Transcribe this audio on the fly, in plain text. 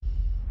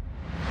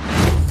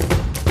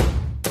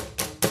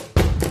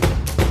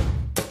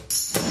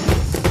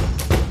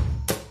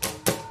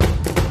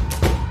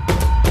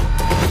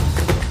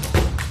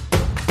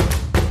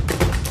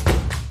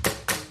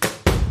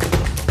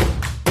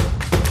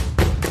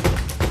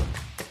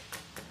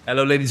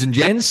Hello, ladies and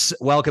gents.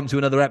 Welcome to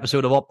another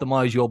episode of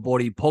Optimize Your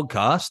Body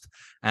podcast.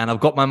 And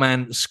I've got my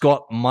man,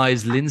 Scott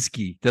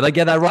Myslinski. Did I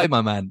get that right,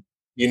 my man?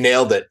 You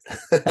nailed it.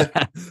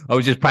 I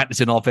was just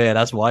practicing off air,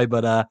 that's why.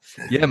 But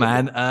yeah,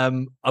 man,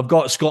 I've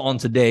got Scott on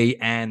today,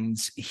 and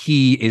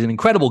he is an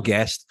incredible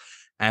guest.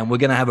 And we're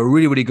going to have a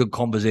really, really good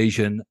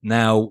conversation.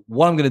 Now,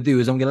 what I'm going to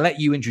do is I'm going to let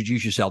you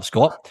introduce yourself,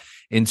 Scott,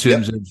 in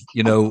terms of,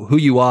 who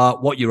you are,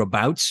 what you're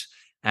about,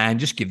 and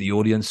just give the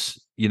audience,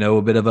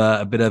 a bit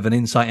of an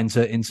insight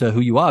into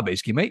who you are,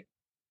 basically, mate.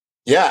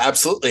 Yeah,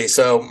 absolutely.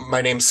 So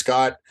my name's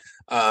Scott.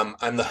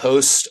 I'm the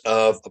host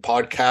of a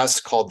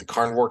podcast called the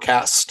Carnivore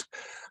Cast.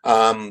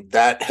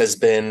 That has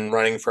been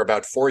running for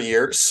about 4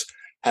 years,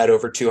 had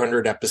over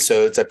 200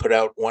 episodes. I put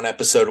out one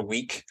episode a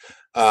week.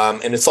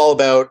 And it's all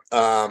about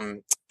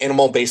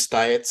animal-based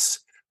diets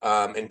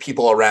and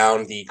people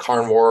around the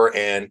carnivore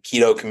and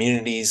keto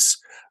communities.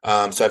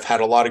 So I've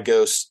had a lot of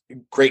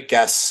great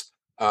guests.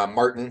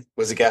 Martin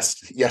was a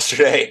guest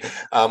yesterday,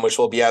 which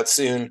will be out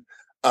soon.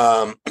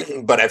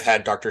 But I've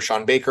had Dr.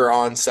 Sean Baker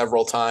on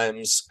several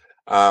times.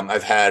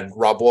 I've had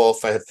Rob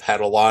Wolf. I've had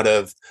a lot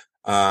of,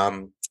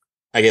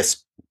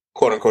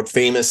 quote unquote,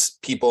 famous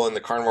people in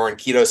the carnivore and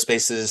keto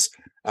spaces,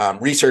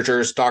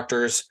 researchers,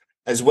 doctors,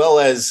 as well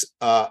as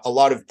a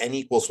lot of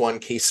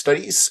N=1 case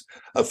studies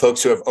of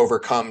folks who have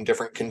overcome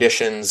different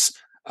conditions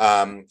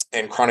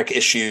and chronic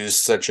issues,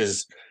 such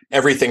as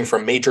everything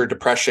from major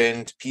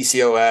depression to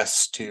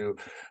PCOS to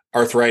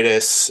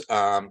arthritis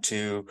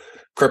to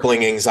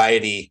crippling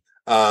anxiety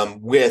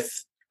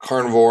with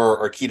carnivore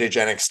or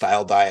ketogenic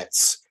style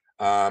diets.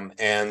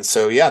 And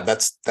so, yeah,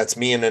 that's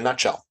me in a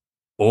nutshell.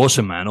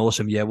 Awesome, man.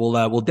 Awesome. Yeah,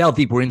 we'll delve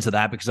deeper into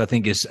that because I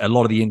think it's a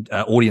lot of the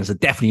audience are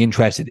definitely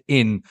interested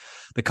in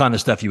the kind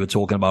of stuff you were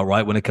talking about,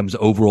 right? When it comes to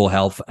overall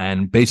health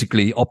and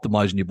basically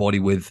optimizing your body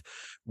with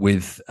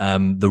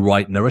the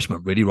right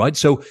nourishment, really, right?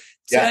 So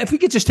if we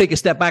could just take a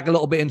step back a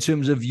little bit in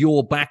terms of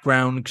your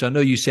background, because I know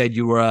you said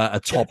you were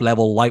a top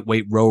level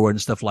lightweight rower and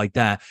stuff like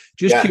that.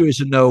 Just curious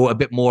to know a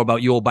bit more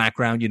about your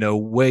background,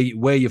 where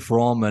you're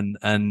from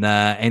and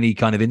any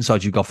kind of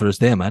insights you've got for us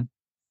there, man.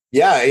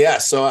 Yeah.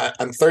 So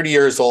I'm 30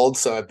 years old,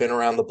 so I've been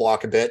around the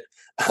block a bit.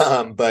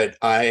 But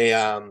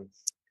I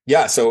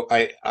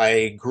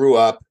grew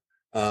up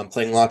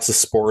playing lots of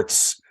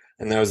sports,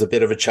 and I was a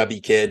bit of a chubby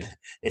kid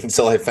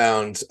until I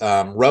found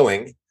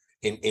rowing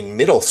in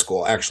middle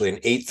school, actually in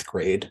 8th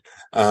grade,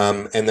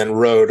 and then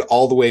rowed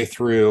all the way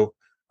through,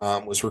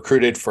 was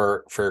recruited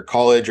for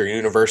college or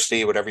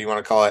university, whatever you want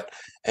to call it,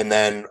 and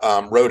then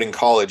rowed in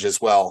college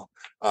as well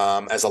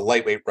as a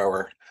lightweight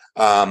rower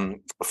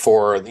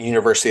for the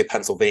University of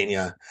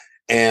Pennsylvania.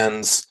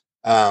 And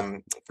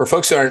for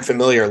folks who aren't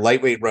familiar,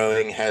 lightweight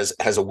rowing has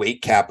a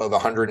weight cap of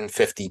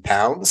 150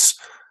 pounds,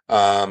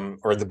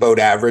 or the boat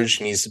average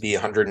needs to be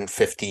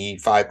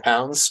 155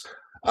 pounds.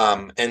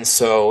 And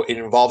so it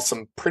involves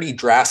some pretty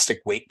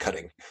drastic weight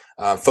cutting.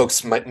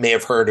 Folks may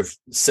have heard of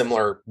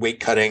similar weight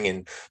cutting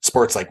in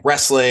sports like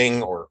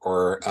wrestling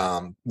or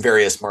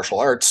various martial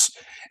arts.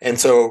 And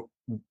so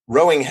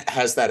rowing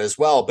has that as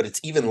well, but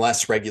it's even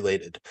less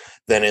regulated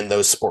than in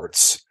those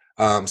sports.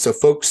 So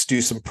folks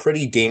do some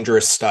pretty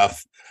dangerous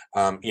stuff.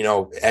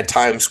 At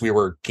times we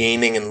were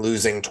gaining and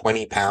losing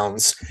 20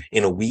 pounds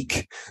in a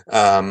week,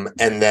 and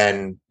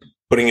then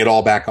putting it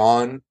all back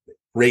on,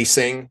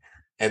 racing,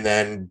 and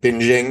then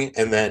binging,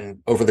 and then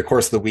over the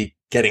course of the week,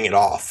 getting it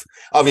off.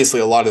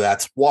 Obviously, a lot of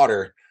that's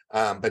water,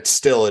 but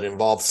still it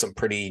involves some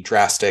pretty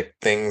drastic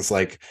things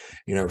like,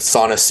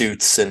 sauna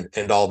suits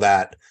and all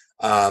that.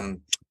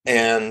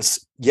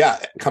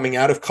 Coming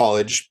out of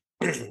college,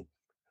 in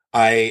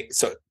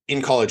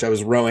college, I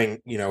was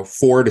rowing,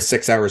 4 to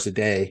 6 hours a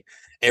day,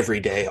 every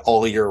day,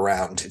 all year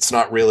round. It's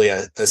not really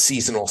a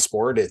seasonal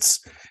sport.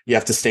 You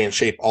have to stay in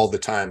shape all the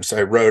time. So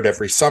I rowed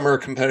every summer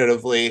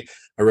competitively.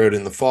 I rowed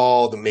in the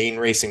fall. The main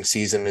racing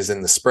season is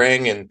in the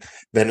spring. And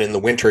then in the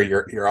winter,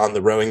 you're on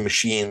the rowing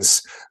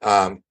machines,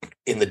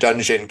 in the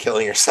dungeon,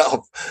 killing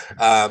yourself.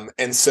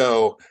 And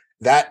so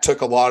that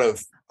took a lot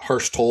of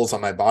harsh tolls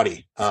on my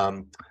body.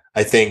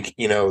 I think,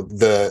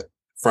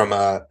 from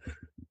a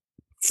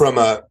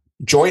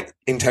joint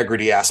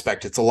integrity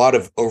aspect, it's a lot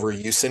of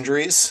overuse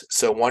injuries.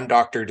 So one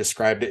doctor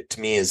described it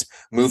to me as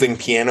moving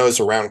pianos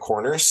around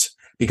corners,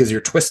 because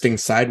you're twisting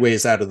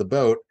sideways out of the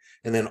boat,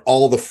 and then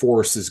all the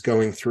force is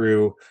going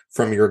through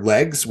from your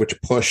legs,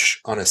 which push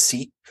on a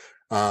seat,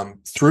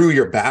 through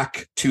your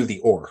back to the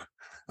oar.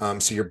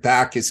 So your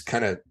back is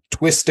kind of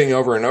twisting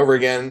over and over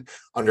again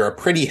under a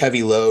pretty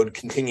heavy load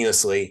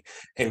continuously,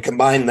 and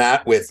combine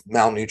that with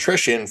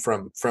malnutrition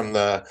from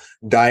the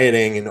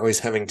dieting and always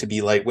having to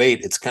be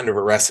lightweight, it's kind of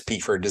a recipe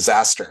for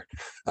disaster.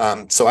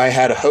 So I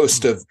had a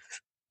host of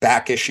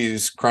back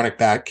issues, chronic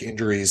back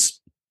injuries,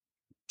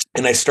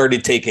 and I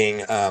started taking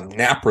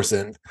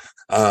naproxen,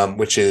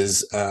 which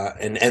is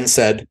an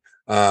NSAID,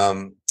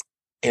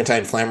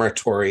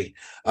 anti-inflammatory.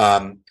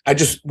 I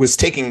just was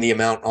taking the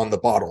amount on the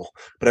bottle,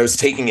 but I was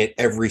taking it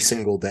every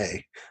single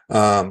day,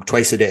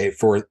 twice a day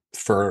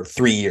for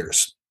 3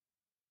 years.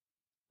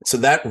 So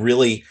that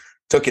really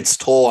took its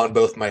toll on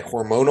both my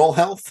hormonal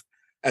health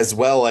as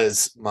well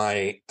as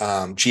my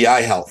GI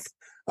health,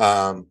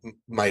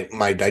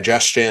 my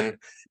digestion.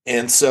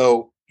 And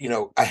so,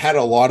 I had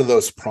a lot of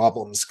those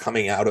problems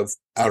coming out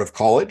of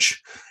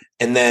college.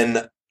 And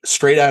then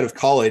straight out of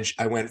college,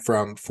 I went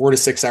from 4 to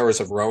 6 hours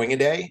of rowing a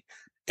day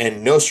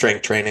and no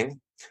strength training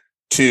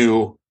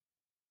to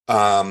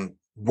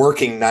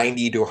working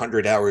 90 to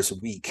 100 hours a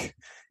week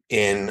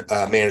in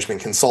a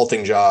management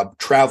consulting job,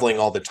 traveling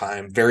all the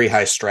time, very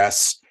high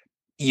stress,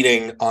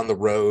 eating on the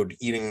road,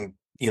 eating,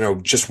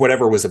 just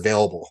whatever was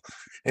available.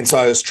 And so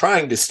I was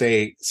trying to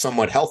stay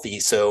somewhat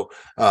healthy. So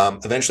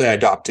eventually I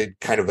adopted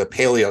kind of a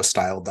paleo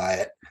style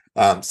diet.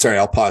 Sorry,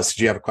 I'll pause.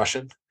 Did you have a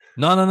question?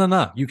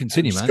 No. You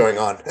continue, Just man. going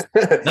on.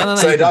 No.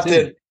 So I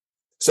adopted.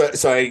 So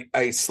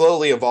I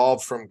slowly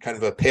evolved from kind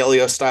of a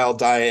paleo style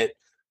diet,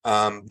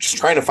 just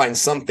trying to find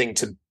something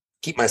to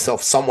keep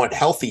myself somewhat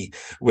healthy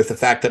with the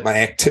fact that my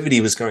activity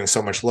was going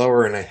so much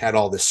lower and I had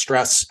all this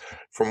stress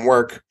from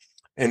work.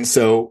 And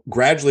so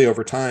gradually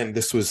over time,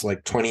 this was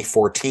like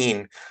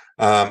 2014,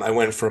 I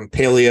went from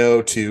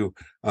paleo to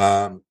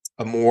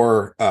a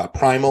more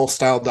primal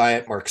style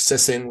diet. Mark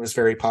Sisson was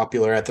very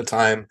popular at the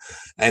time.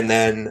 And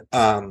then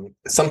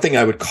something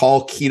I would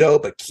call keto,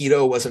 but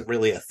keto wasn't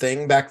really a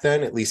thing back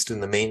then, at least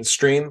in the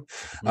mainstream.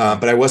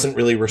 But I wasn't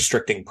really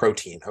restricting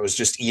protein. I was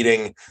just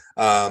eating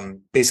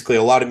basically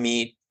a lot of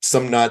meat,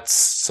 some nuts,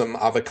 some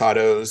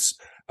avocados,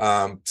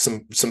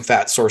 some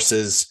fat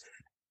sources,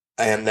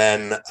 and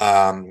then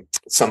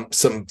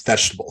some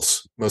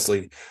vegetables,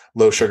 mostly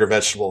low sugar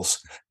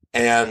vegetables.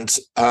 And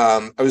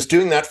I was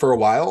doing that for a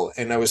while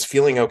and I was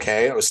feeling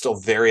okay. I was still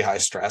very high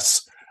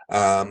stress,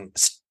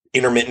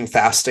 intermittent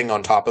fasting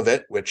on top of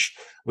it, which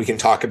we can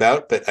talk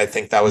about, but I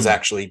think that was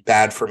actually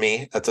bad for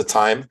me at the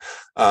time.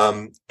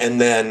 And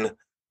then,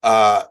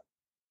 I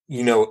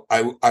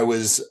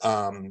was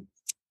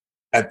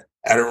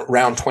at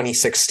around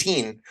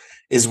 2016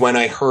 is when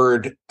I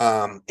heard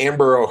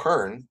Amber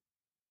O'Hearn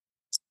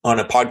on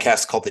a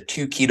podcast called the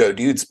Two Keto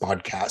Dudes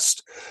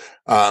podcast,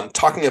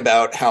 talking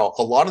about how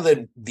a lot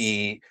of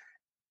the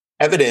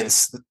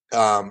evidence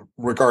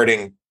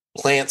regarding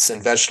plants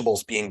and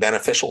vegetables being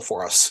beneficial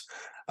for us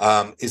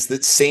is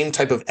the same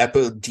type of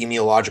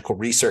epidemiological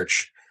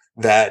research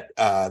that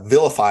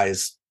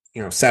vilifies,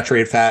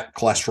 saturated fat,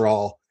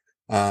 cholesterol,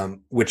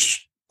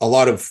 which a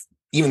lot of,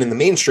 even in the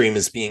mainstream,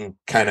 is being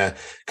kind of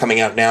coming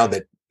out now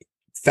that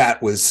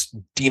fat was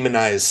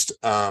demonized,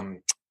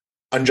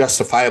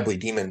 unjustifiably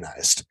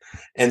demonized.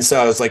 And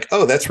so I was like,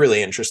 oh, that's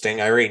really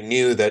interesting. I already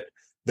knew that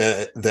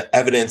the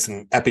evidence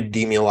and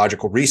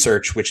epidemiological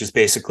research, which is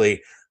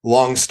basically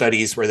long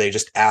studies where they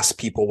just ask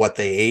people what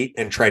they ate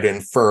and try to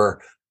infer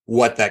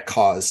what that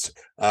caused.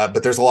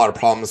 But there's a lot of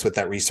problems with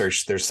that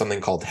research. There's something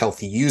called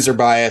healthy user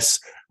bias,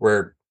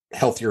 where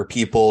healthier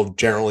people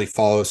generally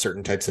follow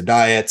certain types of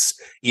diets,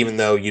 even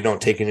though you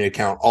don't take into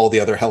account all the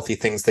other healthy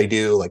things they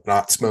do, like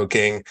not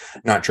smoking,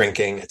 not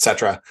drinking,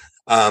 etc.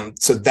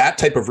 So that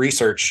type of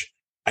research,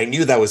 I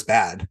knew that was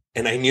bad.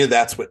 And I knew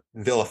that's what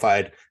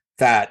vilified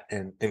fat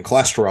and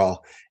cholesterol.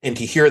 And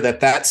to hear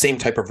that same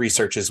type of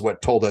research is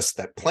what told us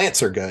that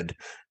plants are good,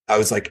 I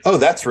was like, oh,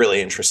 that's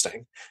really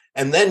interesting.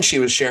 And then she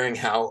was sharing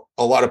how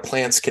a lot of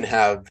plants can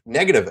have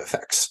negative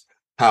effects,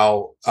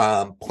 how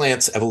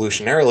plants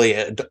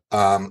evolutionarily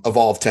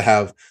evolved to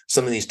have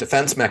some of these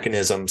defense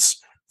mechanisms,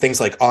 things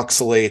like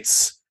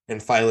oxalates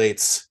and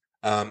phthalates,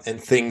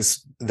 and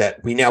things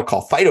that we now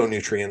call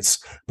phytonutrients,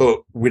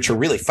 but which are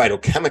really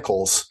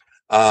phytochemicals,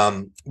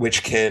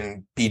 which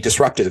can be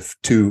disruptive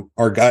to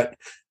our gut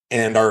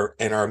and our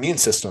immune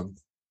system.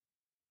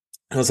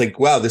 And I was like,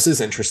 wow, this is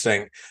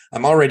interesting.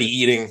 I'm already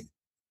eating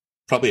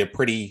probably a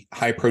pretty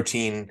high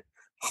protein,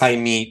 high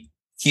meat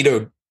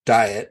keto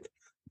diet.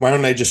 Why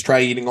don't I just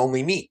try eating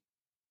only meat?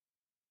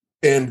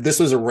 And this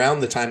was around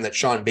the time that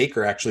Sean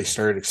Baker actually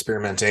started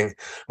experimenting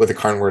with a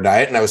carnivore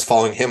diet. And I was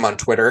following him on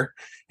Twitter,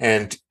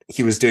 and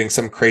he was doing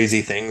some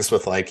crazy things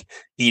with like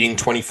eating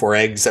 24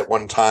 eggs at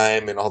one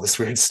time and all this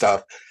weird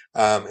stuff.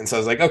 And so I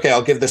was like, okay,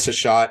 I'll give this a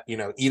shot,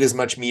 eat as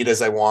much meat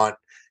as I want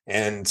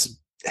and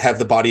have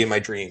the body of my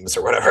dreams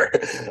or whatever.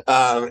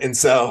 And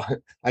so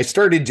I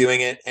started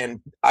doing it,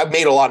 and I've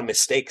made a lot of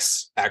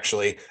mistakes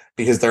actually,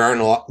 because there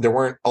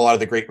weren't a lot of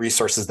the great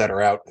resources that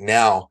are out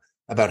now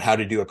about how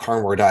to do a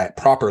carnivore diet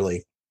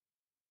properly.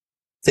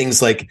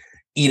 Things like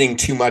eating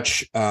too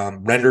much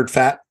rendered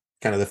fat,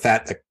 kind of the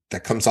fat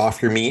that comes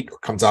off your meat or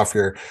comes off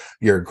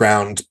your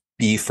ground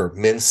beef or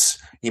mince,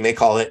 you may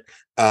call it.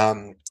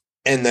 And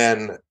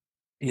then,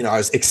 I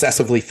was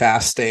excessively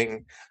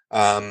fasting.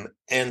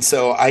 And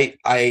so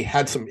I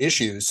had some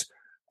issues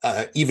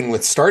even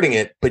with starting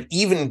it, but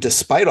even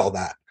despite all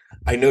that,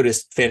 I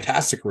noticed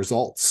fantastic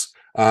results.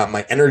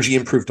 My energy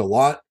improved a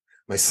lot.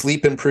 My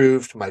sleep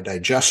improved. My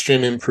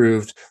digestion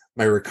improved.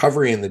 My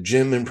recovery in the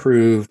gym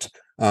improved.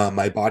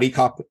 My body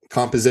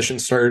composition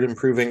started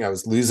improving. I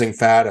was losing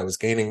fat. I was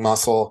gaining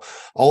muscle,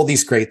 all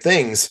these great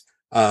things.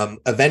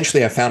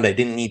 Eventually I found I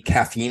didn't need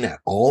caffeine at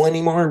all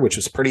anymore, which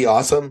was pretty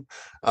awesome.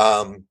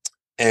 So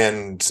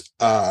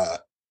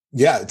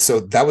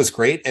that was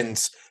great.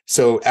 And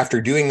So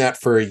after doing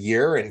that for a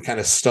year and kind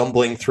of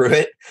stumbling through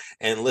it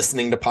and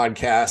listening to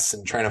podcasts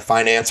and trying to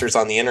find answers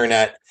on the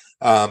internet,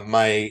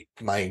 my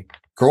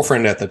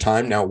girlfriend at the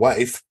time, now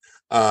wife,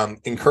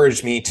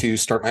 encouraged me to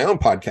start my own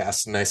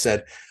podcast. And I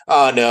said,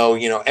 oh, no,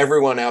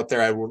 everyone out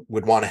there I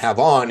would want to have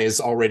on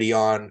is already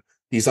on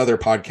these other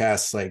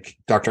podcasts like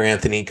Dr.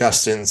 Anthony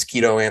Gustin's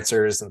Keto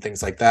Answers and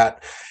things like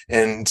that.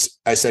 And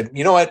I said,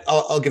 you know what,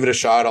 I'll give it a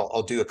shot.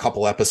 I'll do a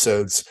couple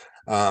episodes.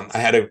 I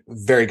had a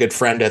very good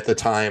friend at the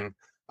time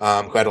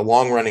who had a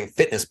long-running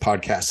fitness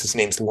podcast. His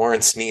name's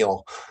Lawrence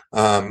Neal,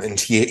 and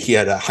he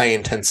had a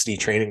high-intensity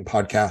training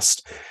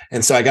podcast.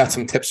 And so I got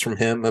some tips from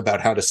him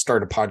about how to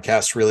start a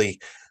podcast really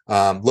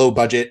low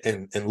budget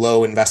and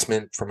low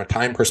investment from a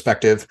time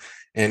perspective,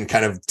 and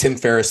kind of Tim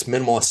Ferriss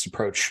minimalist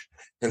approach.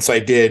 And so I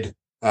did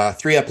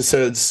 3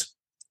 episodes,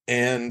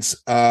 and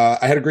I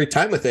had a great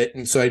time with it.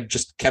 And so I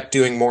just kept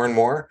doing more and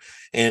more,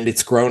 and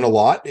it's grown a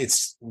lot.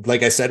 It's,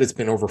 like I said, it's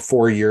been over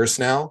 4 years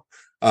now,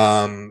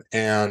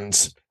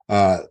 and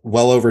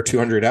well over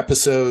 200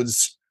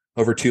 episodes,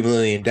 over 2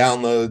 million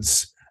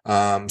downloads.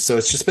 So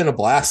it's just been a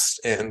blast.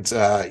 And,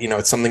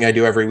 it's something I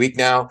do every week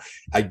now.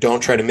 I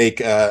don't try to make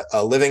a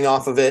living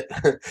off of it.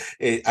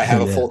 I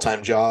have a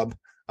full-time job,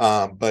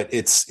 but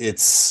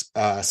it's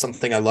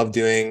something I love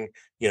doing.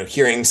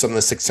 Hearing some of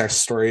the success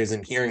stories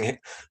and hearing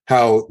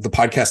how the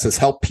podcast has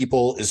helped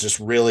people is just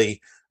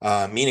really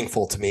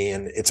meaningful to me.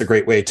 And it's a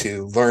great way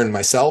to learn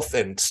myself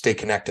and stay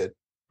connected.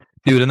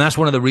 Dude, and that's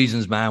one of the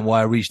reasons, man,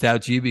 why I reached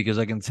out to you, because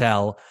I can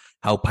tell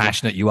how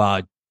passionate you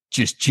are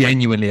just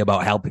genuinely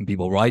about helping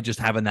people, right? Just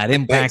having that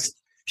impact, Thanks.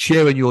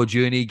 Sharing your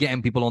journey,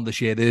 getting people on to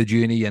share their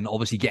journey, and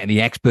obviously getting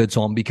the experts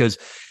on, because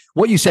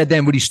what you said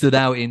then really stood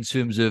out in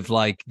terms of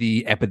like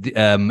the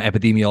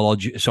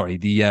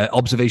epidemiology, the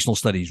observational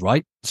studies,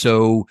 right?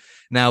 So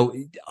now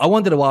I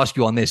wanted to ask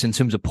you on this in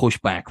terms of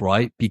pushback,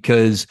 right?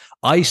 Because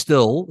I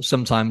still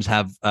sometimes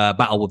have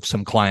battle with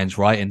some clients,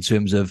 right? In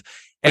terms of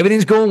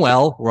everything's going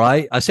well,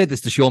 right? I said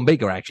this to Sean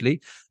Baker,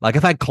 actually. Like,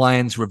 I've had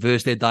clients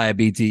reverse their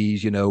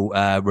diabetes,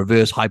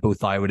 reverse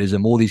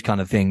hypothyroidism, all these kind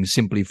of things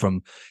simply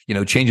from,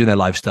 changing their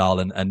lifestyle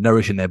and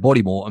nourishing their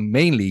body more, and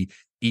mainly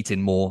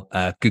eating more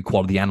good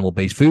quality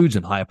animal-based foods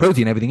and higher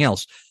protein, everything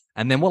else.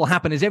 And then what will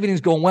happen is everything's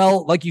going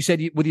well. Like you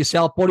said, with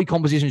yourself, body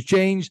composition's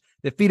changed.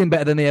 They're feeling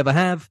better than they ever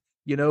have.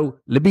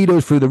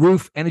 Libido's through the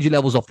roof, energy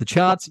levels off the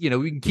charts. We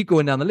can keep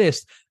going down the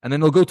list, and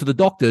then they'll go to the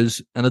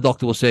doctors, and the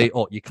doctor will say,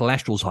 "Oh, your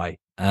cholesterol's high.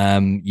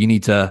 You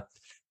need to,"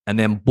 and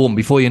then boom,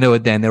 before you know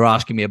it, then they're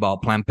asking me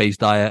about plant-based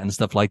diet and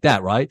stuff like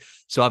that, right?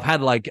 So I've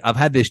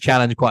had this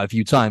challenge quite a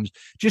few times.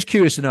 Just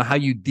curious to know how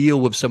you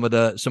deal with some of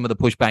the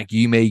pushback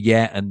you may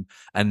get, and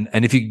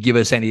if you could give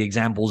us any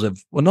examples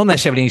of, well, not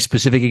necessarily any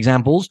specific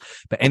examples,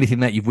 but anything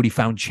that you've really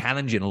found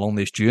challenging along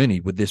this journey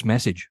with this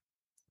message.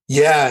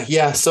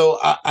 Yeah. So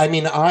I'm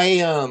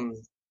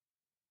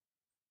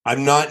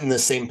not in the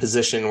same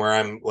position where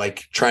I'm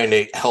like trying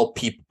to help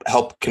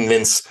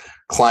convince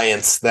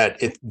clients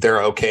that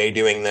they're okay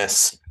doing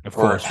this,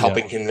 or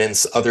helping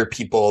convince other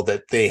people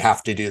that they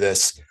have to do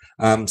this.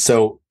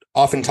 So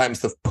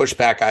oftentimes the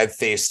pushback I've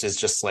faced is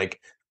just like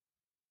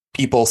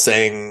people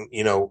saying,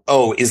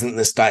 oh, isn't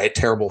this diet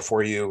terrible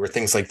for you, or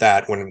things like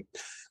that. When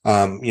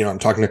I'm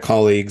talking to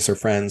colleagues or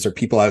friends or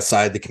people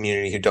outside the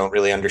community who don't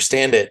really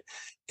understand it.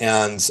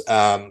 And,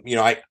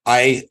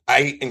 I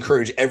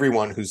encourage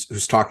everyone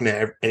who's talking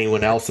to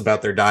anyone else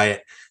about their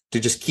diet to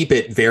just keep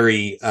it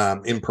very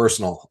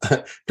impersonal.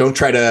 Don't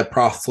try to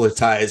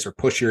proselytize or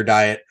push your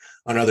diet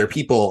on other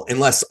people,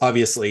 unless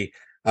obviously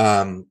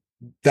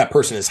that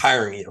person is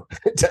hiring you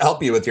to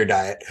help you with your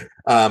diet.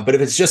 But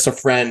if it's just a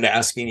friend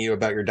asking you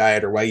about your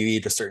diet or why you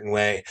eat a certain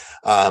way,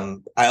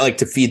 I like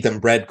to feed them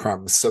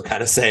breadcrumbs. So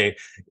kind of say,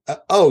 I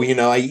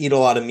eat a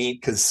lot of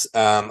meat because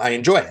I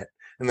enjoy it.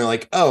 And they're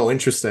like, oh,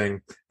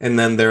 interesting. And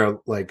then they're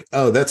like,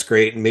 oh, that's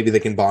great. And maybe they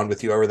can bond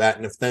with you over that.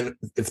 And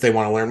if they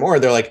want to learn more,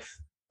 they're like,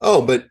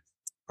 oh, but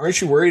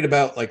aren't you worried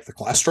about like the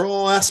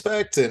cholesterol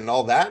aspect and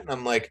all that? And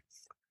I'm like,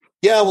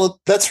 yeah,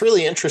 well, that's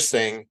really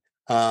interesting.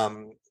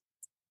 I'm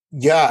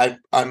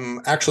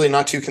actually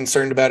not too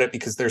concerned about it,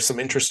 because there's some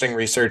interesting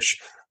research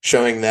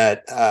showing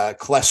that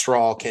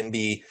cholesterol can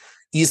be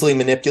easily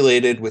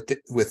manipulated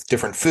with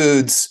different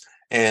foods.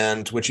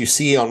 And what you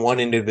see on one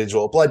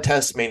individual blood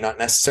test may not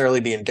necessarily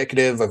be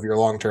indicative of your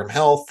long-term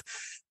health.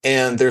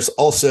 And there's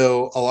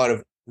also a lot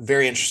of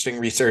very interesting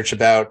research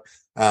about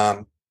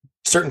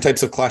certain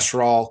types of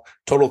cholesterol,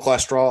 total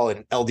cholesterol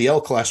and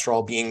LDL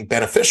cholesterol, being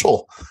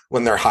beneficial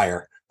when they're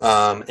higher,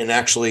 and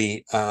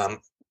actually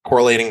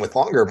correlating with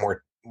longer,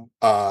 more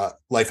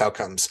life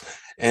outcomes.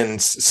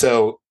 And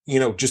so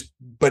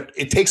but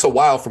it takes a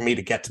while for me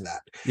to get to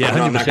that. Yeah,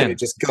 I'm not going to 100%.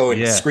 just go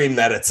and scream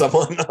that at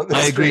someone on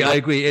the street. I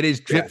agree. It is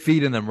drip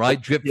feeding them,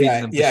 right? Drip feeding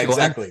them for sure.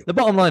 Exactly. And the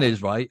bottom line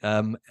is, right,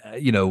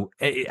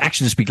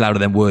 actions speak louder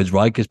than words,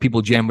 right? Because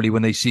people generally,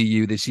 when they see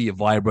you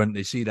vibrant,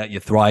 they see that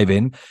you're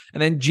thriving.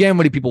 And then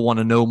generally people want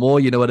to know more,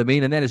 you know what I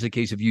mean? And then it's a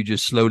case of you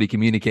just slowly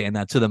communicating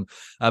that to them.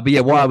 But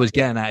yeah, what I was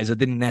getting at is I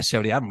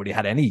haven't really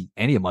had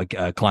any of my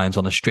clients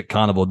on a strict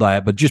carnivore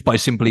diet, but just by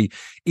simply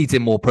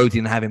eating more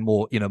protein, having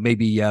more,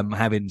 maybe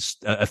having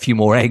a few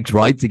more eggs,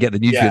 right, to get the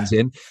nutrients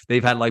in,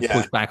 they've had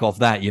pushback off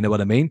that, you know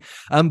what I mean?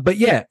 But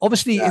yeah,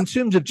 obviously in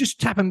terms of just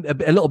tapping a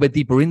little bit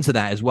deeper into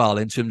that as well,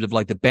 in terms of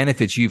like the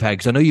benefits you've had,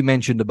 because I know you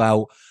mentioned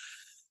about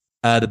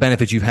the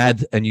benefits you've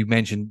had, and you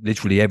mentioned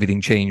literally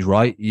everything changed,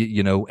 right?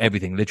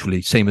 Everything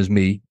literally same as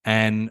me.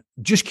 And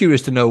just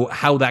curious to know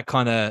how that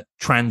kind of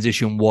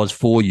transition was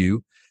for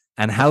you,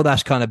 and how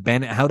that's kind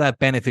of how that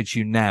benefits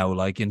you now,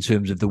 like in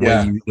terms of the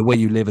way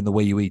you live and the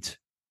way you eat.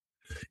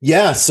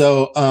 Yeah.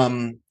 So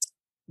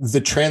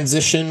the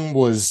transition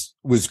was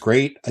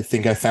great. I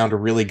think I found a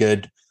really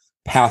good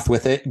path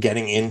with it,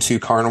 getting into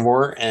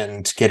carnivore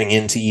and getting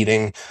into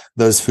eating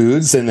those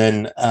foods. And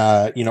then,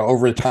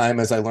 over time,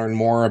 as I learned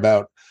more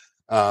about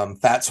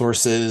fat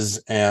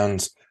sources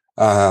and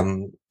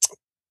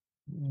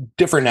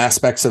different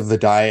aspects of the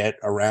diet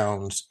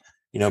around,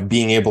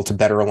 being able to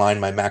better align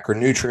my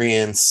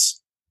macronutrients,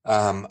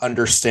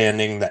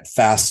 understanding that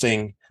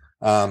fasting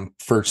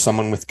for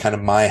someone with kind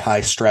of my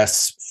high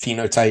stress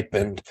phenotype,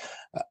 and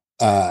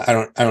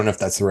I don't know if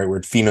that's the right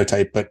word,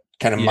 phenotype, but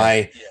kind of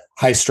my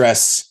high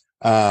stress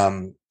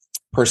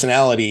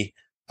personality,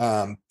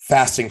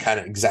 fasting kind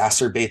of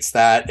exacerbates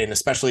that. And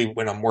especially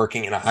when I'm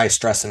working in a high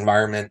stress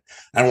environment,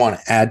 I don't want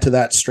to add to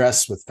that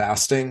stress with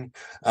fasting.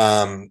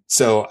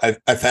 So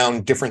I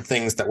found different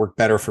things that work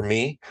better for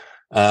me.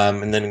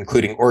 And then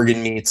including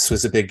organ meats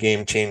was a big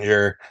game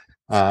changer,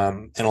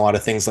 and a lot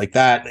of things like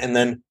that. And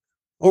then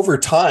over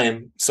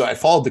time, so I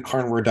followed the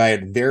carnivore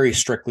diet very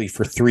strictly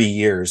for 3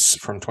 years,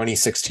 from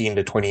 2016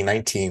 to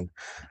 2019.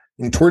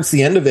 And towards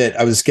the end of it,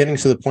 I was getting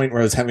to the point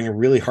where I was having a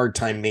really hard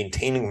time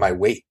maintaining my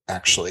weight,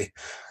 actually.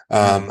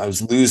 I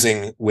was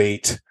losing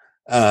weight,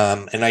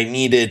 and I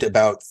needed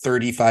about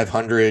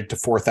 3,500 to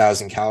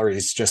 4,000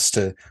 calories just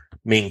to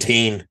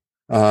maintain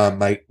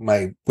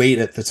my weight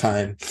at the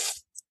time.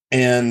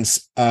 And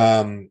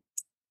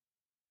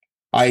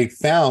I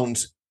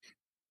found,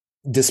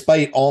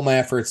 despite all my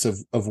efforts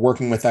of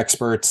working with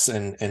experts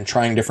and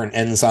trying different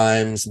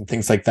enzymes and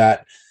things like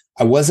that,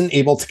 I wasn't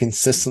able to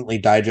consistently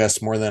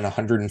digest more than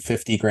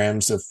 150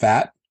 grams of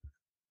fat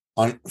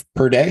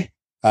per day.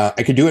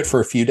 I could do it for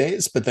a few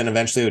days, but then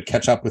eventually it would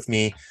catch up with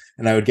me,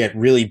 and I would get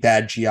really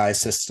bad GI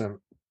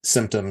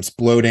symptoms,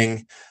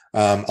 bloating,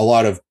 a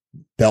lot of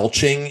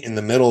belching in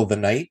the middle of the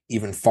night,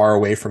 even far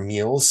away from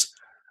meals.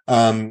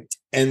 And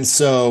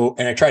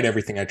I tried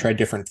everything. I tried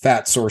different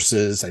fat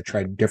sources. I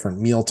tried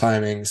different meal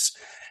timings.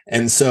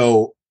 And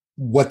so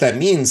what that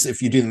means,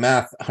 if you do the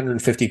math,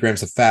 150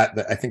 grams of fat,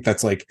 I think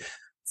that's like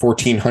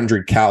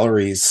 1,400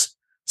 calories.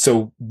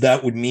 So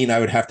that would mean I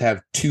would have to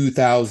have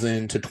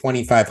 2,000 to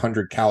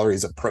 2,500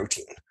 calories of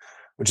protein,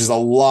 which is a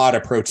lot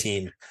of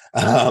protein,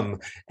 and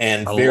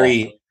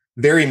very,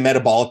 very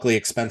metabolically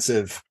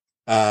expensive.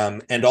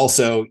 And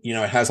also,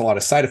 it has a lot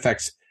of side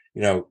effects.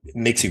 It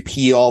makes you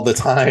pee all the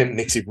time,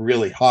 makes you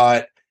really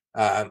hot.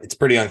 It's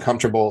pretty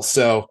uncomfortable.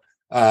 So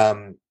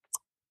I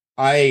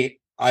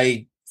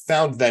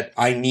found that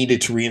I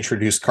needed to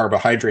reintroduce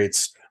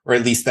carbohydrates, or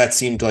at least that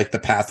seemed like the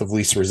path of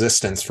least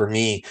resistance for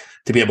me,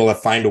 to be able to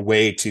find a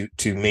way to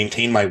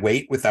maintain my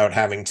weight without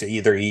having to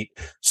either eat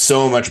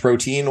so much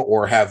protein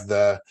or have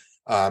the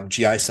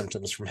GI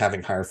symptoms from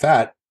having higher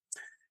fat.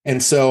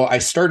 And so I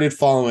started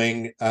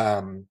following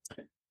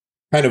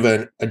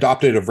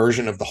adopted a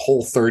version of the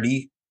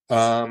Whole30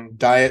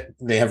 diet.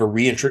 They have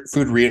a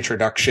food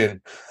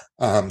reintroduction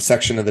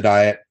section of the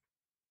diet,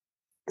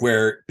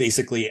 where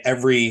basically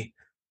every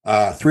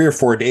 3 or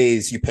 4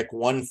 days you pick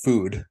one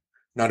food,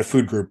 not a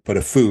food group, but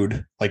a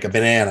food, like a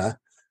banana,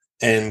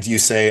 and you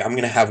say, I'm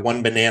going to have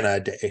one banana a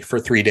day for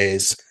 3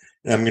 days,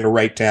 and I'm going to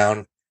write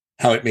down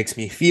how it makes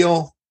me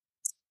feel,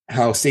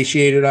 how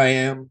satiated I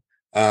am,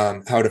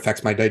 how it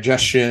affects my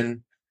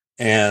digestion,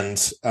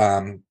 and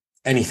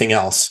anything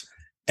else.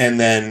 And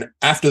then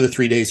after the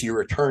 3 days, you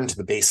return to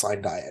the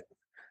baseline diet.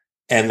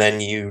 And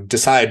then you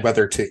decide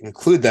whether to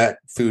include that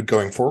food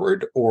going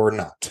forward or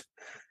not.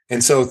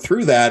 And so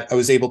through that, I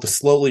was able to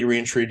slowly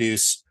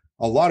reintroduce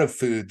a lot of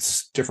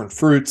foods, different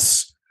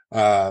fruits,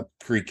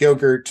 Greek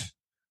yogurt,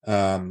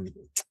 some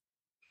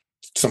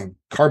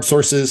carb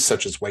sources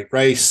such as white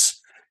rice.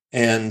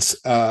 And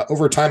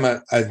over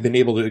time, I've been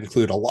able to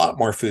include a lot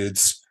more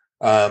foods,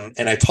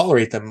 and I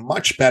tolerate them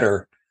much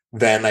better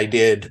than I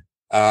did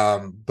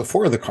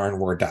before the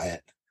carnivore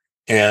diet.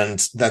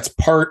 And that's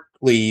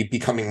partly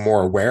becoming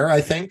more aware,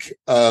 I think,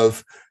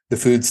 of the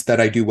foods that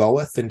I do well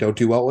with and don't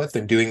do well with,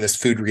 and doing this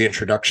food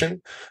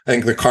reintroduction. I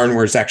think the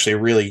carnivore is actually a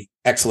really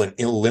excellent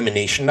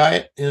elimination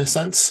diet in a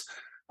sense.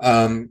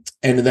 And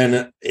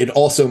then it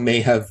also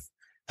may have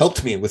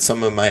helped me with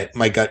some of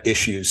my gut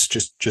issues,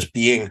 just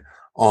being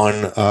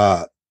on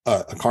a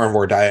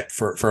carnivore diet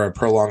for a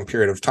prolonged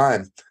period of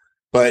time.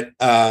 But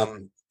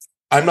I'm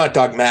not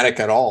dogmatic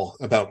at all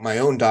about my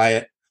own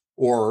diet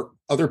or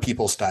other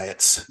people's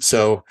diets.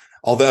 So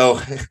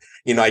although,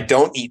 I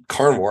don't eat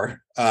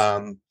carnivore,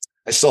 I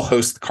still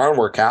host the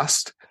Carnivore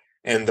Cast,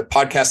 and the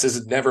podcast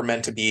is never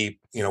meant to be,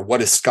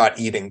 what is Scott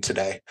eating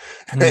today?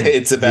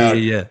 It's about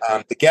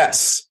the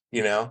guests,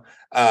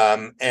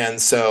 and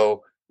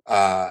so,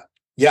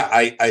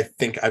 I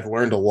think I've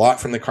learned a lot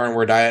from the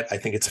carnivore diet. I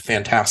think it's a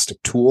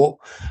fantastic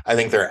tool. I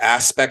think there are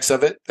aspects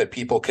of it that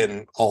people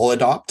can all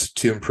adopt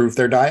to improve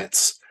their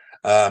diets.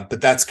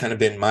 But that's kind of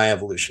been my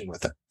evolution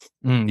with it.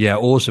 Yeah,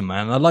 awesome,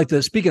 man. I'd like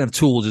to, speaking of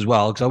tools as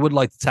well, because I would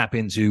like to tap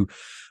into,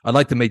 I'd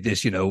like to make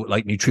this,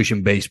 like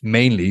nutrition based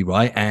mainly,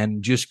 right?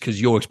 And just because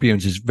your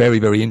experience is very,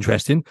 very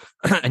interesting.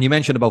 And you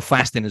mentioned about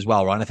fasting as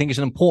well, right? And I think it's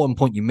an important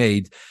point you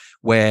made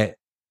where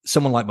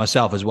someone like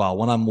myself as well,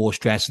 when I'm more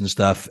stressed and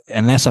stuff,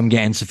 unless I'm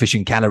getting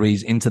sufficient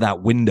calories into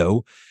that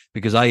window,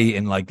 because I eat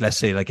in let's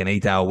say an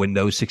 8-hour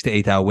window, 6 to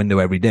 8 hour window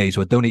every day.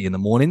 So I don't eat in the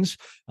mornings.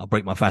 I'll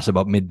break my fast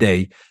about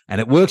midday and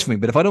it works for me.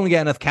 But if I don't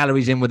get enough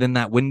calories in within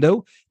that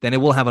window, then it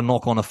will have a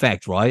knock on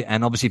effect, right?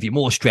 And obviously if you're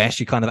more stressed,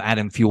 you kind of add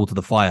in fuel to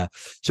the fire.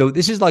 So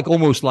this is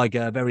almost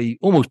a very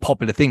almost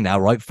popular thing now,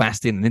 right?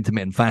 Fasting and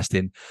intermittent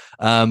fasting.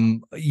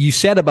 You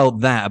said about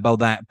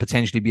that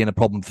potentially being a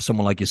problem for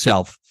someone like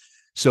yourself.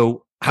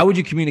 So how would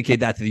you communicate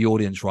that to the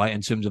audience, right? In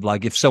terms of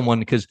if someone,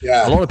 because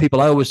a lot of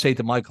people, I always say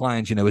to my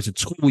clients, it's a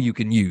tool you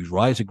can use,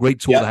 right? It's a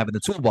great tool to have in the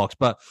toolbox,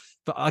 but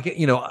I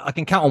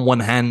can count on one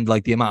hand,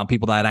 the amount of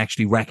people that I'd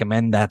actually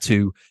recommend that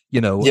to,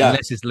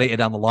 unless it's later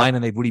down the line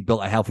and they've really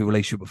built a healthy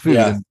relationship with food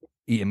and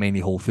eating mainly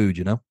whole food,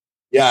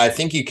 Yeah, I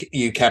think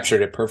you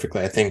captured it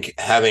perfectly. I think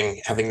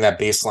having that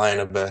baseline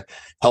of a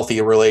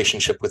healthy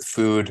relationship with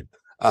food,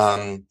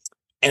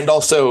 and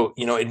also,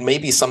 it may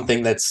be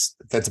something that's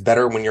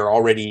better when you're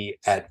already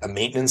at a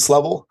maintenance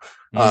level,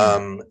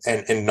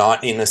 and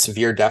not in a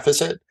severe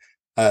deficit.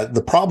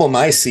 The problem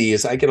I see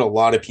is I get a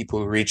lot of people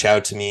who reach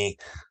out to me,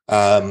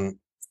 and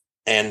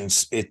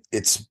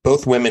it's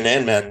both women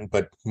and men,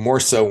 but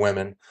more so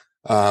women,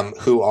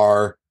 who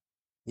are,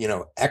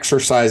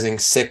 exercising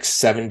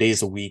 6-7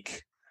 days a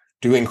week,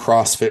 doing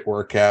CrossFit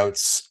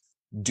workouts,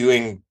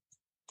 doing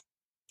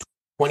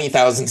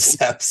 20,000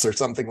 steps or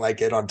something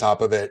like it on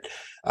top of it,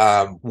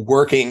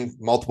 working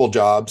multiple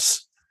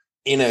jobs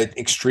in an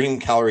extreme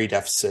calorie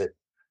deficit,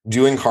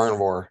 doing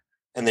carnivore,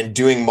 and then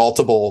doing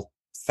multiple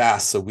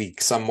fasts a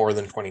week, some more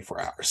than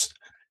 24 hours.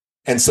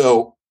 And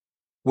so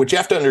what you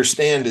have to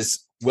understand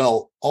is,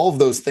 well, all of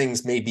those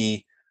things may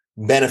be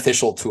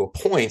beneficial to a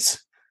point.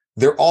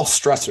 They're all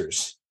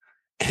stressors.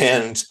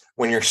 And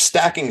when you're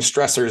stacking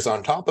stressors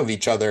on top of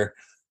each other,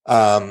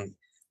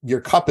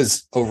 your cup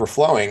is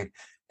overflowing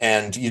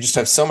and you just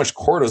have so much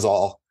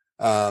cortisol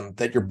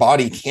that your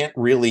body can't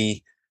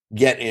really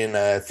get in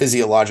a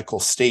physiological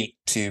state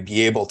to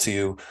be able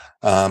to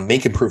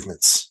make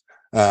improvements.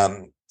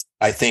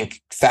 I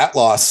think fat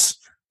loss,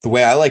 the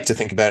way I like to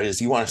think about it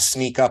is you want to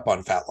sneak up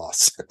on fat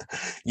loss.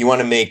 You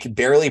want to make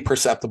barely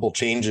perceptible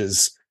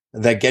changes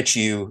that get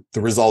you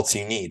the results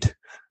you need.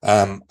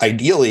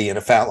 Ideally, in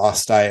a fat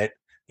loss diet,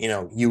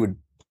 you would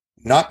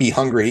not be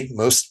hungry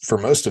for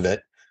most of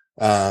it.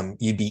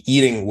 You'd be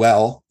eating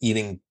well,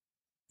 eating,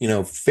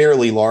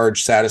 fairly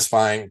large,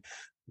 satisfying,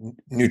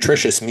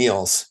 nutritious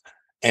meals.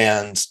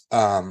 And,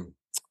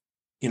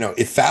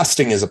 if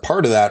fasting is a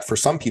part of that for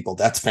some people,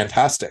 that's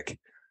fantastic.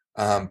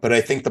 But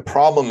I think the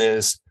problem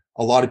is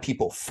a lot of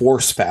people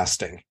force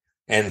fasting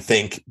and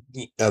think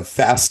of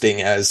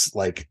fasting as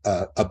like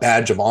a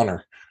badge of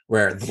honor,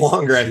 where the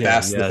longer I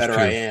fast, the better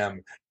I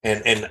am.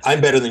 And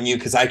I'm better than you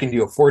because I can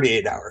do a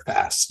 48-hour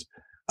fast.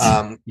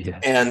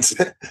 And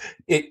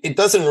it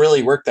doesn't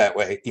really work that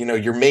way.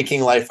 You're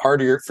making life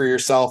harder for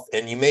yourself,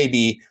 and you may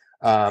be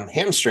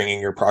hamstringing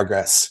your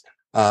progress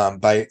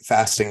by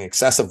fasting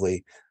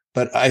excessively.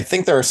 But I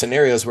think there are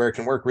scenarios where it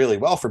can work really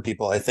well for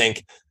people. I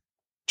think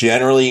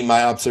generally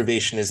my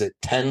observation is it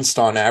tends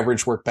to on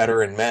average work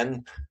better in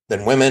men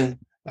than women.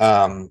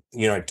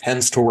 It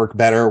tends to work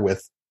better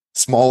with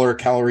smaller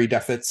calorie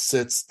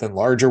deficits than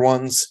larger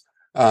ones.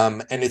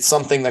 And it's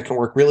something that can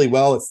work really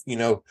well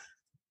if,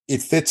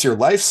 it fits your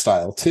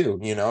lifestyle too.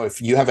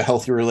 If you have a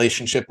healthy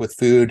relationship with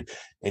food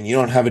and you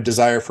don't have a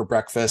desire for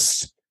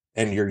breakfast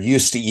and you're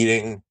used to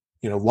eating,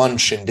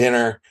 lunch and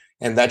dinner,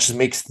 and that just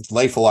makes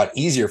life a lot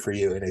easier for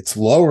you and it's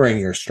lowering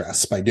your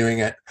stress by doing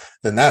it,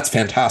 then that's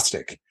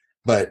fantastic.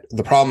 But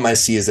the problem I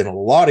see is in a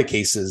lot of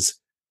cases,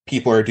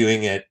 people are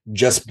doing it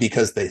just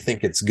because they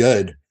think it's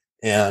good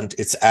and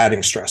it's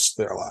adding stress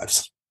to their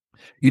lives.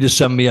 You just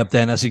summed me up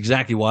there, and that's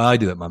exactly why I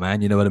do it, my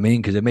man. You know what I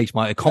mean? Because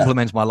it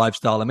complements my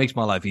lifestyle. It makes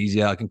my life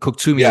easier. I can cook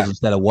 2 meals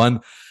instead of one.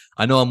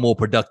 I know I'm more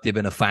productive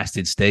in a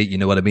fasted state. You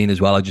know what I mean as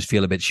well? I just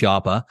feel a bit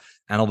sharper.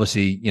 And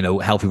obviously,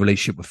 healthy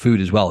relationship with food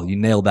as well. You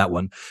nailed that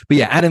one. But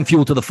yeah, adding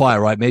fuel to the fire,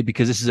 right, mate?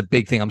 Because this is a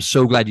big thing. I'm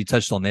so glad you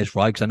touched on this,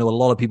 right? Because I know a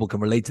lot of people can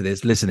relate to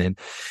this listening.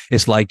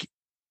 It's like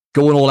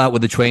going all out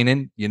with the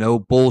training,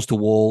 balls to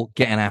wall,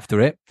 getting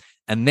after it.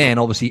 and then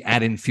obviously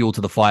add in fuel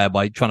to the fire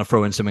by trying to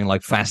throw in something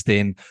like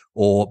fasting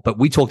but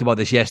we talked about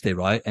this yesterday,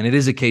 right? And it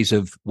is a case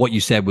of what you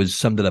said was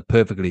summed it up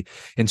perfectly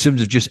in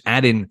terms of just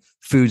adding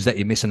foods that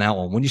you're missing out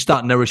on. When you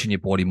start nourishing your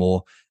body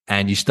more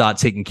and you start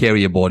taking care of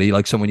your body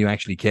like someone you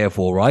actually care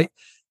for, right?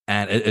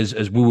 And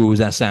as woo-woo as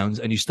that sounds,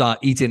 and you start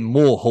eating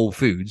more whole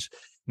foods,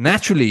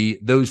 naturally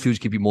those foods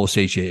keep you more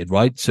satiated,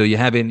 right? So you're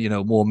having,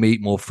 more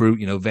meat, more fruit,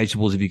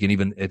 vegetables,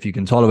 if you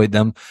can tolerate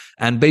them,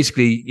 and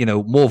basically,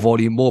 more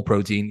volume, more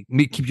protein,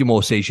 keeps you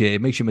more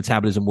satiated, makes your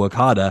metabolism work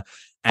harder,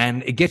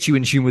 and it gets you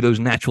in tune with those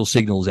natural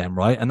signals then,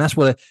 right? And that's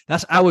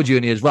our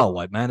journey as well,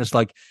 right, man? It's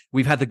like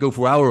we've had to go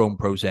through our own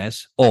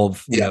process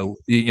of,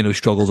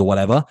 struggles or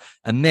whatever.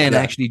 And then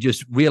actually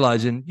just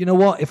realizing, you know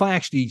what, if I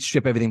actually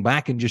strip everything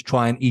back and just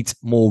try and eat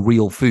more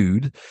real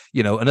food,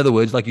 in other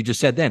words, like you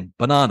just said then,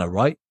 banana,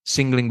 right?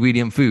 Single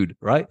ingredient food,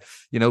 right?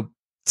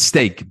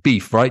 Steak,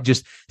 beef, right?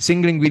 Just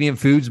single ingredient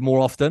foods more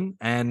often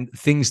and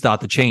things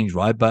start to change,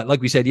 right? But like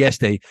we said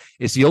yesterday,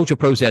 it's the ultra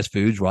processed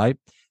foods, right?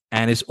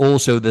 And it's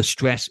also the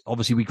stress.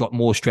 Obviously, we got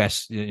more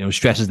stress,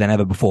 stresses than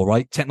ever before,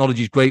 right?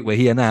 Technology is great. We're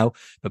here now,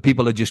 but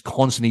people are just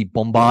constantly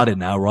bombarded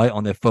now, right?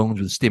 On their phones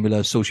with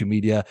stimulus, social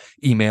media,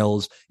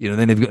 emails,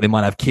 then they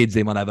might have kids.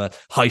 They might have a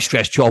high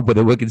stress job where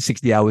they're working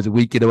 60 hours a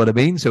week. You know what I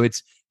mean? So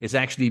it's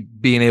actually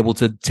being able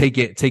to take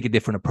a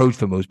different approach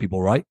for most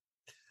people, right?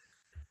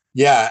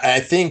 Yeah.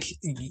 I think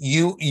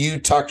you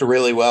talked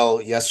really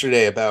well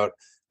yesterday about,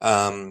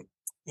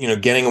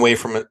 getting away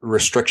from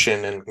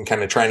restriction and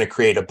kind of trying to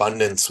create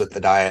abundance with the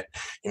diet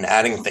and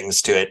adding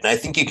things to it. And I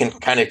think you can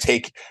kind of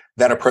take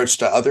that approach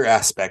to other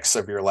aspects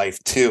of your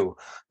life too.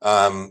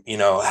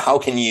 How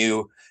can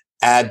you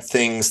add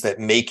things that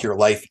make your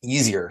life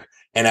easier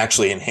and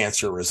actually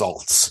enhance your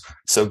results?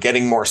 So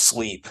getting more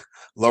sleep,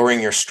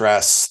 lowering your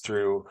stress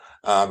through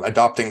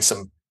adopting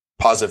some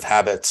positive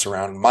habits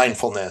around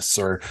mindfulness,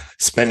 or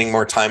spending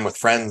more time with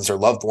friends or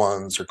loved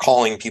ones, or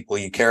calling people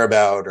you care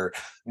about, or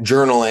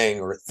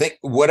journaling, or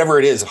whatever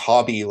it is, a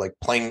hobby like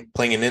playing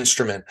an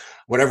instrument,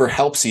 whatever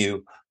helps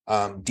you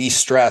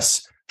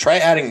de-stress. Try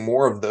adding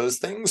more of those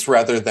things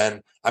rather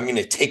than I'm going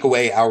to take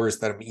away hours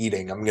that I'm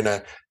eating. I'm going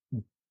to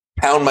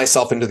pound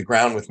myself into the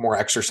ground with more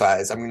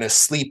exercise. I'm going to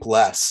sleep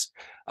less.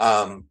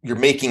 You're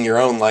making your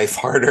own life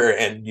harder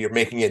and you're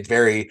making it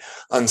very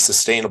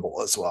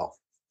unsustainable as well.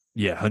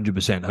 Yeah,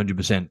 100%,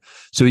 100%.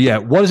 So yeah,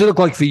 what does it look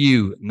like for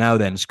you now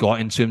then, Scott,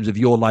 in terms of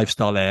your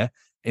lifestyle there,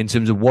 in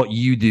terms of what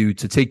you do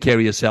to take care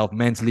of yourself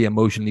mentally,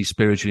 emotionally,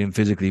 spiritually, and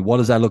physically? What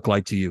does that look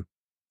like to you?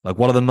 Like,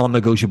 what are the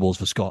non-negotiables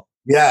for Scott?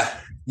 Yeah,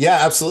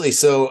 absolutely.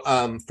 So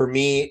for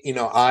me,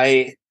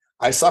 I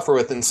suffer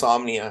with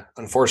insomnia,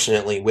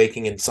 unfortunately,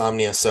 waking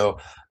insomnia. So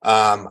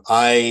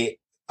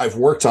I've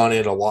worked on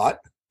it a lot.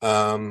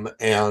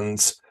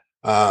 And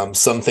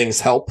some things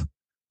help,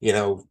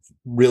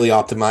 really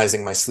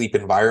optimizing my sleep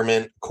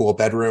environment, cool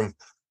bedroom.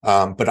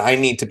 But I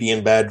need to be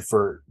in bed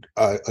for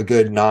a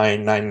good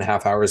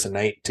 9.5 hours a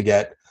night to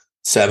get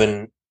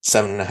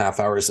 7.5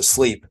 hours of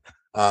sleep.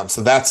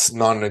 So that's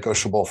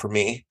non-negotiable for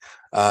me,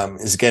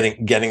 is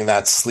getting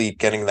that sleep,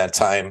 getting that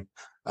time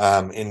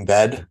in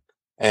bed,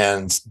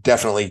 and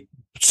definitely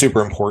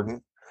super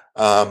important.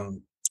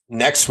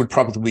 Next would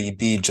probably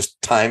be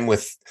just time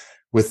with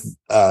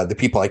the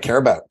people I care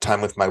about, time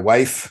with my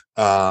wife,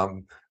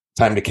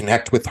 time to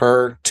connect with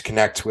her, to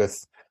connect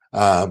with,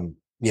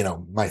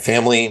 my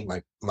family,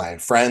 my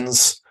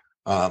friends.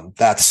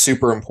 That's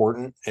super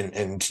important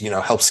and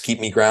helps keep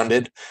me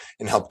grounded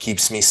and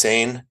keeps me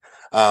sane.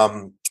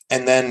 And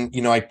then,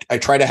 I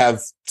try to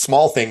have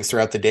small things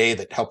throughout the day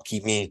that help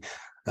keep me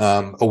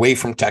away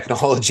from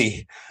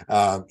technology.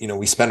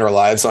 We spend our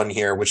lives on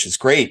here, which is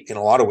great in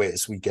a lot of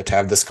ways. We get to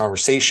have this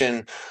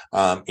conversation.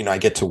 I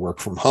get to work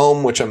from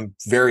home, which I'm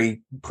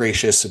very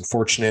gracious and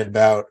fortunate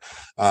about.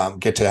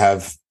 Get to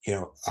have,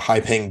 a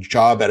high paying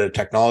job at a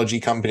technology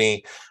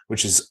company,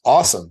 which is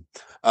awesome.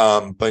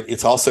 But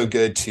it's also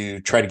good to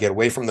try to get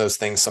away from those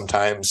things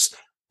sometimes.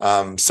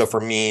 So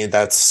for me,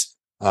 that's,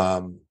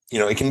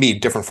 it can be a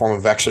different form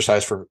of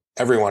exercise for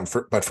everyone.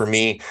 But for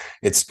me,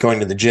 it's going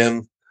to the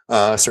gym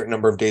a certain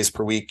number of days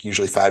per week,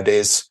 usually 5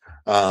 days.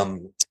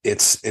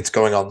 It's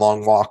going on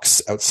long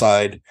walks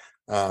outside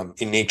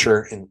in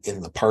nature,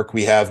 in the park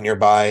we have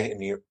nearby in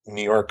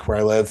New York, where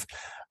I live.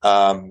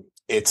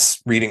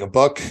 It's reading a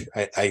book.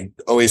 I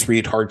always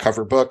read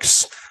hardcover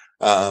books.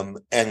 And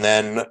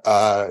then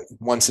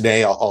once a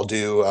day, I'll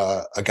do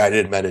a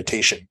guided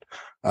meditation,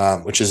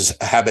 which is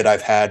a habit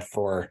I've had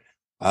for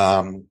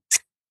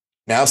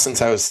now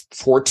since I was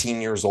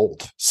 14 years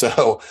old.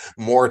 So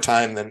more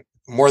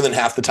than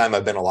half the time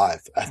I've been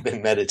alive, I've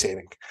been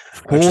meditating.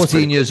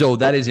 14 years old.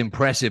 That is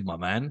impressive, my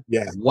man.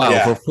 Yeah. Wow.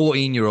 Yeah. For a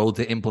 14-year-old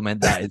to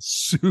implement that, it's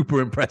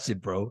super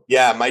impressive, bro.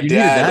 Yeah. My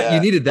dad. You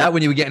needed that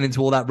when you were getting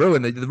into all that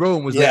rowing. The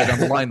rowing was there down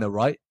the line, though,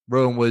 right?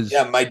 Rowing was.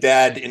 Yeah. My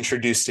dad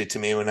introduced it to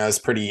me when I was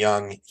pretty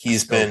young.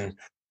 He's been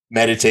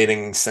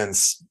meditating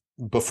since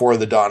before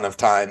the dawn of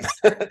time.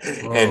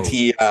 And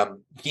he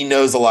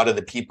knows a lot of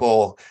the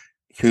people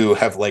who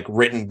have like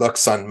written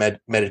books on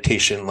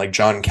meditation, like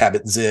John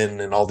Kabat-Zinn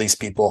and all these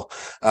people.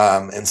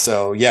 And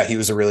so, yeah, he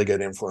was a really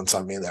good influence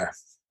on me there.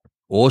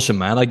 Awesome,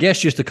 man. I guess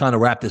just to kind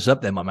of wrap this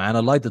up then, my man,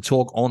 I'd like to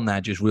talk on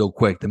that just real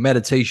quick. The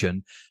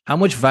meditation, how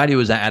much value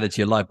has that added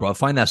to your life, bro? I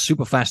find that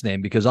super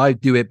fascinating because I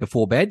do it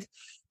before bed.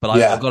 But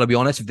I've got to be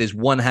honest, if there's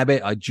one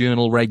habit, I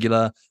journal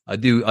regular. I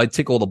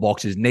tick all the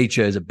boxes.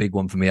 Nature is a big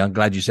one for me. I'm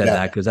glad you said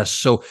that because that's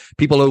so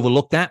people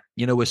overlook that.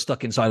 You know, we're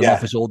stuck inside an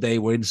office all day.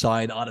 We're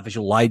inside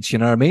artificial lights. You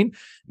know what I mean?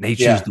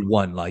 Nature is the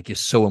one, like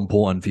it's so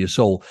important for your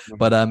soul.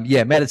 But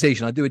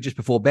meditation, I do it just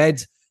before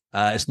bed.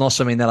 It's not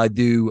something that I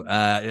do.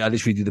 I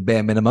literally do the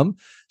bare minimum.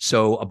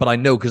 So, but I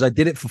know because I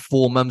did it for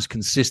 4 months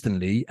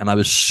consistently and I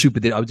was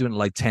I was doing it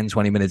like 10,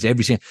 20 minutes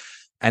every single.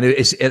 And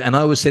and I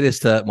always say this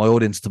to my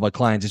audience, to my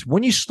clients, is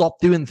when you stop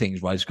doing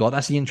things, right, Scott?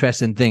 That's the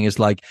interesting thing. It's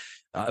like,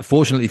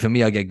 fortunately for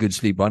me, I get good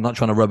sleep, but I'm not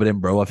trying to rub it in,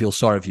 bro. I feel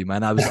sorry for you,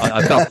 man. I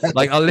felt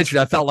like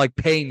I felt like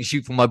pain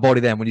shoot from my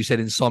body then when you said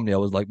insomnia. I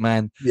was like,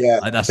 man,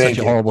 that's such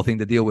a horrible thing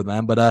to deal with,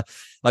 man. But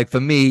like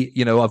for me,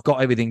 you know, I've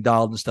got everything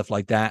dialed and stuff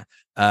like that.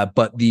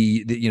 But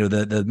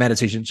the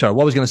meditation, sorry,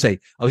 what I was going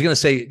to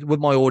say with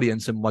my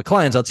audience and my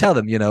clients, I'll tell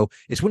them, you know,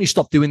 it's when you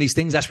stop doing these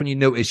things, that's when you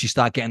notice you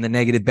start getting the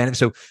negative benefits.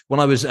 So when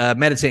I was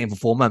meditating for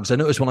 4 months, I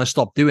noticed when I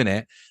stopped doing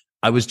it,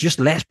 I was just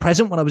less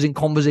present when I was in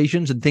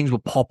conversations and things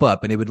would pop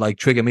up and it would like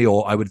trigger me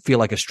or I would feel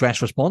like a stress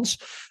response.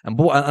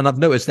 And I've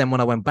noticed then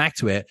when I went back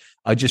to it,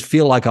 I just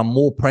feel like I'm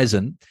more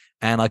present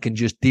and I can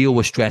just deal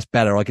with stress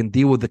better. I can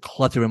deal with the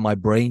clutter in my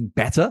brain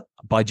better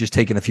by just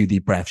taking a few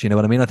deep breaths. You know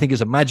what I mean? I think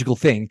it's a magical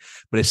thing,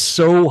 but it's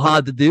so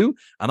hard to do.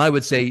 And I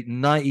would say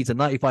 90 to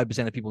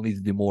 95% of people need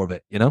to do more of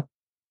it, you know?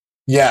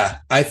 Yeah,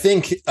 I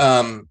think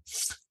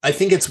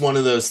it's one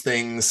of those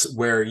things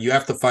where you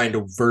have to find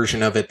a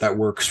version of it that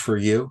works for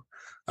you.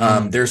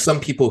 There's some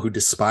people who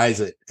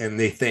despise it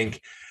and I think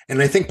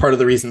part of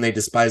the reason they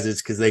despise it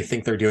is because they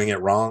think they're doing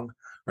it wrong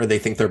or they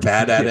think they're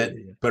bad at it.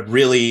 But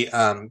really,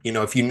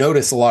 if you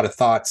notice a lot of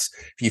thoughts,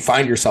 if you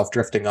find yourself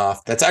drifting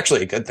off, that's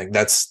actually a good thing.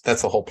 That's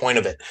the whole point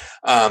of it.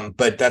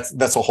 But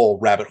that's a whole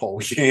rabbit hole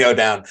we can go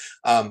down.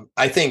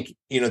 I think,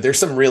 there's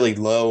some really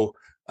low,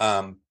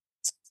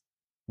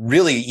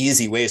 really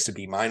easy ways to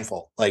be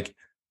mindful. Like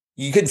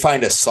you could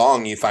find a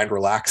song you find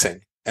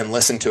relaxing and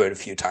listen to it a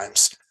few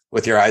times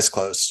with your eyes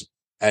closed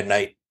at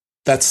night.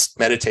 That's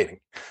meditating.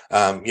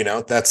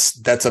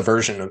 That's a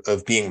version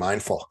of being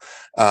mindful.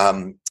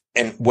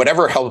 And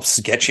whatever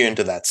helps get you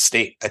into that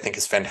state, I think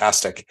is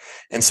fantastic.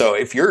 And so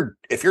if you're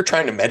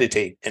trying to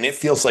meditate and it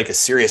feels like a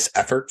serious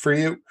effort for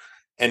you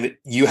and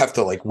you have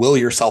to like will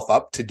yourself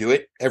up to do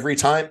it every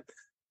time,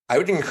 I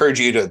would encourage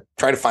you to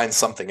try to find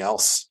something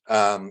else,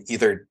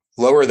 either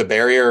lower the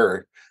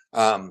barrier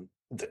or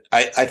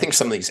I think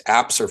some of these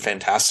apps are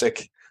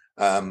fantastic.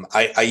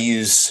 I've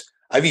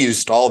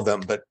used all of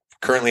them, but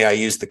currently I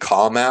use the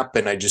Calm app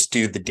and I just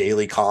do the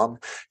daily Calm.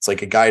 It's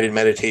like a guided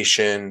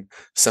meditation,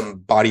 some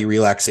body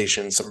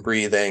relaxation, some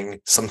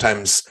breathing.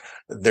 Sometimes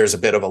there's a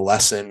bit of a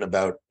lesson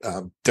about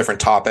different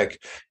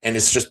topic and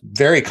it's just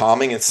very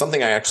calming. It's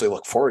something I actually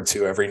look forward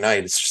to every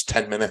night. It's just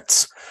 10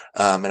 minutes.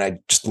 And I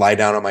just lie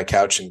down on my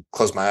couch and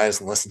close my eyes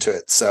and listen to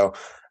it. So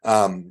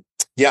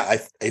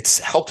it's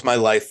helped my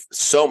life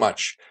so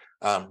much.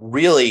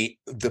 Really,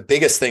 the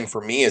biggest thing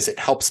for me is it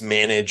helps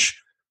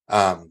manage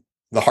the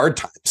hard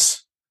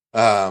times.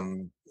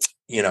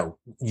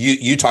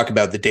 You talk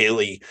about the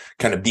daily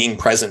kind of being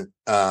present.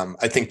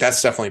 I think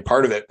that's definitely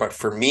part of it. But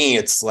for me,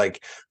 it's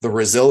like the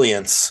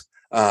resilience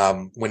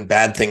when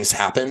bad things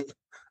happen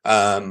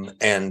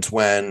and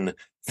when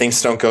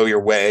things don't go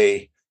your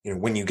way,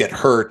 when you get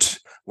hurt,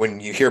 when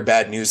you hear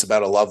bad news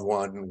about a loved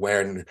one,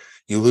 when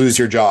you lose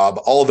your job,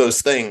 all of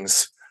those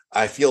things,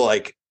 I feel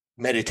like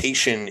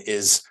meditation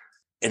is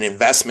an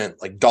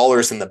investment, like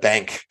dollars in the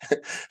bank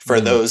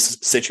for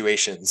those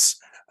situations.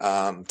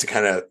 To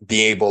kind of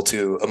be able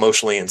to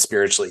emotionally and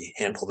spiritually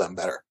handle them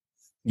better.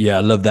 Yeah,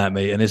 I love that,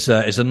 mate. And it's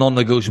a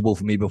non-negotiable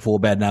for me before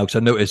bed now because I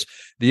notice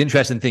the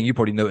interesting thing, you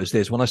probably noticed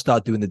this, when I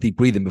start doing the deep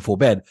breathing before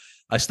bed,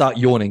 I start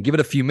yawning, give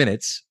it a few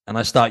minutes and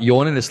I start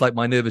yawning. It's like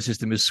my nervous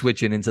system is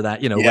switching into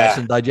that, rest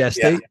and digest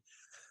state.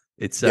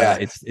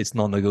 It's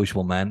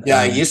non-negotiable, man.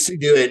 Yeah, I used to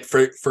do it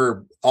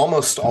for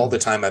almost all the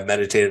time I've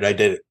meditated. I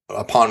did it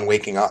upon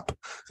waking up.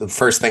 So the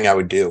first thing I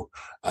would do.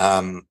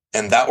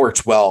 And that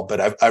works well,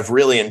 but I've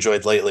really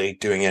enjoyed lately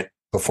doing it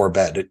before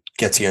bed. It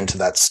gets you into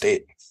that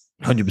state.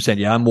 100%.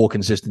 Yeah, I'm more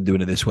consistent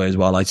doing it this way as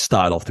well. I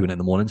started off doing it in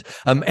the mornings.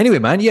 Anyway,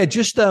 man, yeah,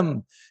 just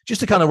to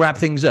kind of wrap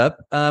things up,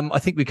 I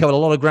think we covered a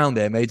lot of ground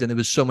there, mate, and there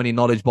was so many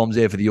knowledge bombs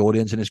there for the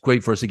audience, and it's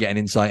great for us to get an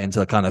insight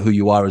into kind of who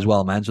you are as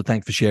well, man. So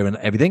thanks for sharing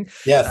everything.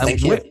 Yeah,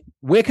 thank you.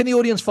 Where can the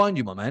audience find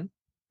you, my man?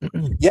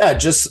 Yeah,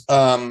 just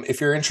if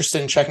you're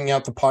interested in checking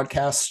out the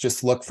podcast,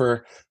 just look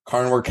for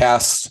Carnivore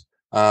Cast.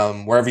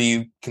 Wherever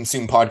you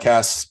consume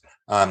podcasts.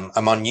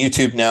 I'm on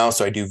YouTube now,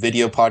 so I do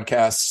video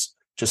podcasts.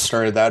 Just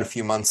started that a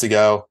few months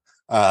ago.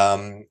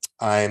 I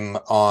have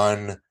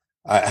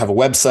a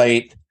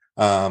website.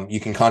 You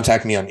can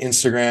contact me on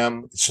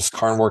Instagram. It's just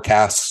Carnivore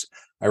Cast.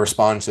 I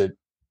respond to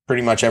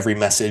pretty much every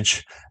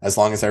message as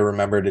long as I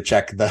remember to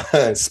check the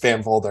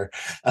spam folder.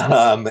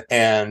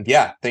 And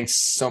yeah, thanks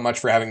so much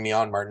for having me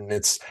on, Martin.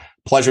 It's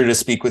a pleasure to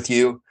speak with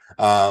you.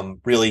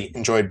 Really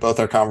enjoyed both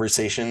our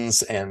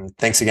conversations, and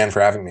thanks again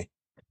for having me.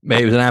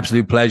 Mate, it was an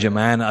absolute pleasure,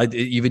 man.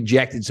 You've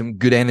injected some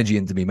good energy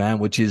into me, man,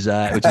 which is,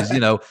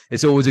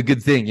 it's always a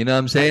good thing. You know what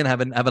I'm saying?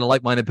 Having a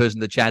like-minded person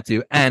to chat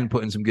to and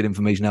putting some good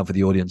information out for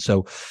the audience.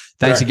 So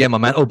thanks again, my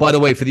man. Oh, by the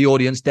way, for the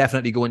audience,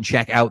 definitely go and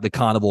check out the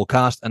Carnivore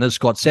cast. And as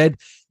Scott said,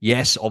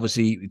 yes,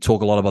 obviously we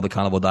talk a lot about the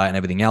carnivore diet and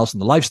everything else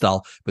and the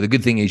lifestyle. But the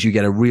good thing is you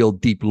get a real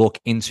deep look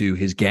into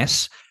his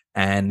guests,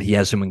 and he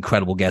has some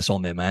incredible guests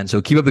on there, man. So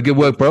keep up the good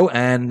work, bro.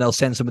 And I'll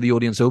send some of the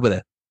audience over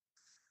there.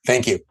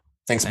 Thank you.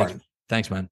 Thanks, Martin. Thanks, man.